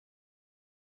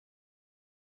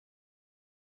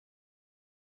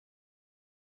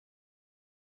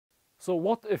So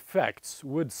what effects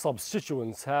would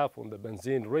substituents have on the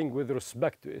benzene ring with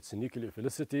respect to its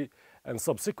nucleophilicity and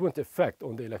subsequent effect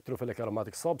on the electrophilic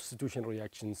aromatic substitution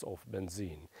reactions of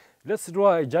benzene? Let's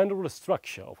draw a general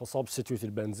structure of a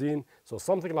substituted benzene. So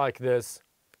something like this.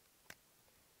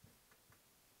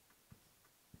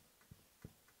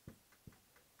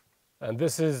 And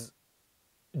this is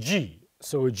G.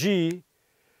 So G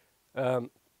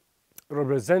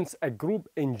represents a group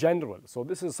in general. So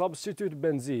this is substituted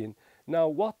benzene. Now,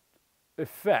 what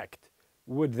effect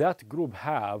would that group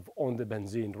have on the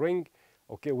benzene ring,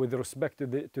 okay, with respect to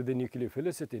the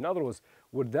nucleophilicity? In other words,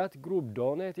 would that group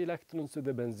donate electrons to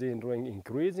the benzene ring,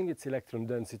 increasing its electron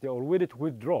density, or will it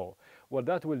withdraw? Well,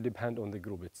 that will depend on the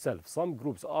group itself. Some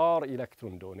groups are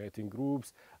electron donating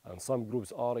groups, and some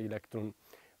groups are electron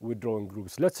withdrawing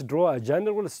groups. Let's draw a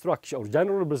general structure or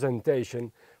general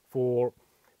representation for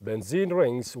benzene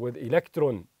rings with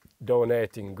electron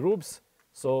donating groups.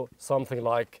 So something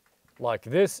like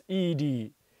this,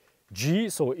 EDG.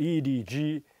 So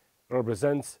EDG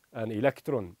represents an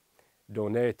electron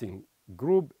donating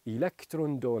group.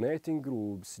 Electron donating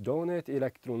groups donate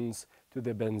electrons to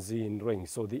the benzene ring.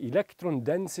 So the electron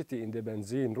density in the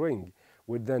benzene ring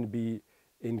would then be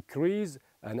increased,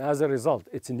 and as a result,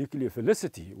 its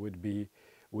nucleophilicity would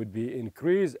be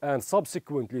increased, and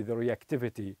subsequently the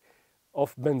reactivity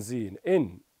of benzene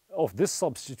of this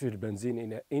substituted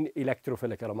benzene in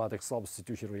electrophilic aromatic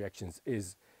substitution reactions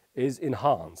is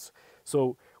enhanced.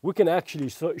 So we can actually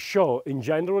show in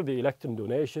general the electron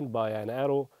donation by an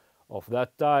arrow of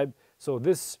that type. So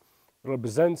this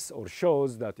represents or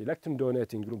shows that electron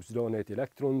donating groups donate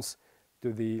electrons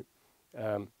to the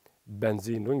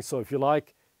benzene ring. So if you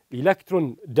like,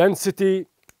 electron density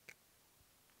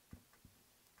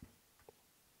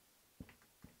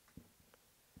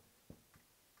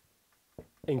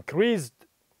increased,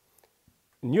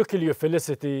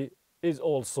 nucleophilicity is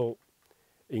also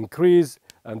increased,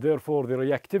 and therefore the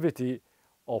reactivity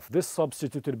of this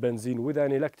substituted benzene with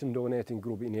an electron donating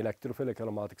group in electrophilic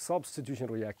aromatic substitution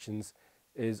reactions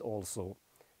is also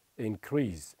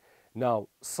increased. Now,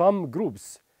 some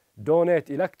groups donate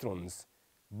electrons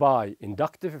by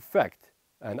inductive effect,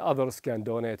 and others can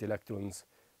donate electrons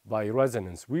by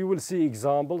resonance. We will see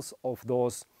examples of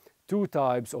those two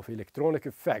types of electronic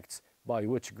effects by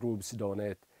which groups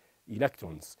donate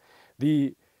electrons.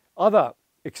 The other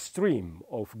extreme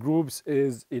of groups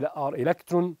are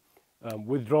electron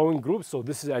withdrawing groups. So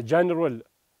this is a general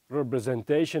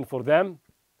representation for them.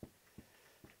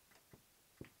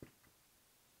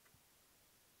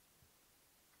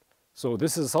 So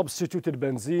this is substituted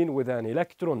benzene with an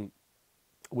electron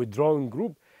withdrawing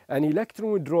group. An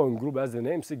electron withdrawing group, as the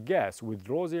name suggests,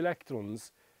 withdraws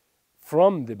electrons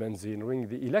from the benzene ring.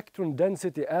 The electron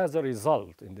density as a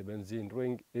result in the benzene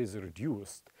ring is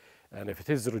reduced. And if it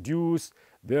is reduced,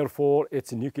 therefore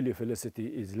its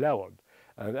nucleophilicity is lowered.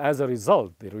 And as a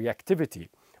result, the reactivity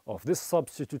of this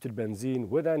substituted benzene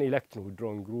with an electron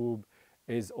withdrawing group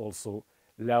is also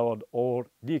lowered or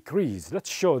decreased. Let's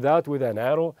show that with an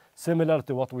arrow, similar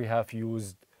to what we have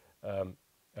used in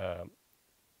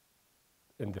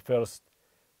the first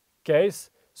case.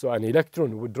 So an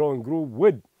electron withdrawing group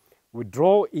would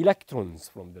withdraw electrons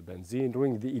from the benzene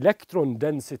ring. The electron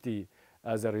density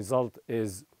as a result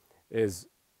is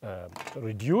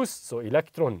reduced. So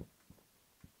electron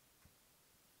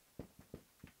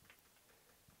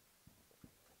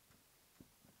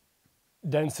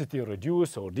density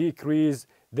reduced or decreased.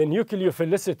 The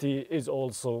nucleophilicity is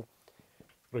also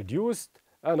reduced,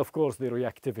 and of course the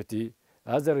reactivity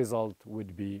as a result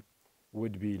would be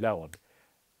lowered.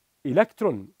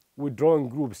 Electron withdrawing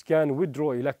groups can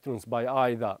withdraw electrons by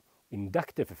either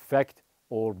inductive effect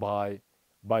or by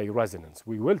resonance.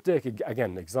 We will take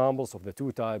again examples of the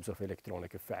two types of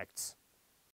electronic effects.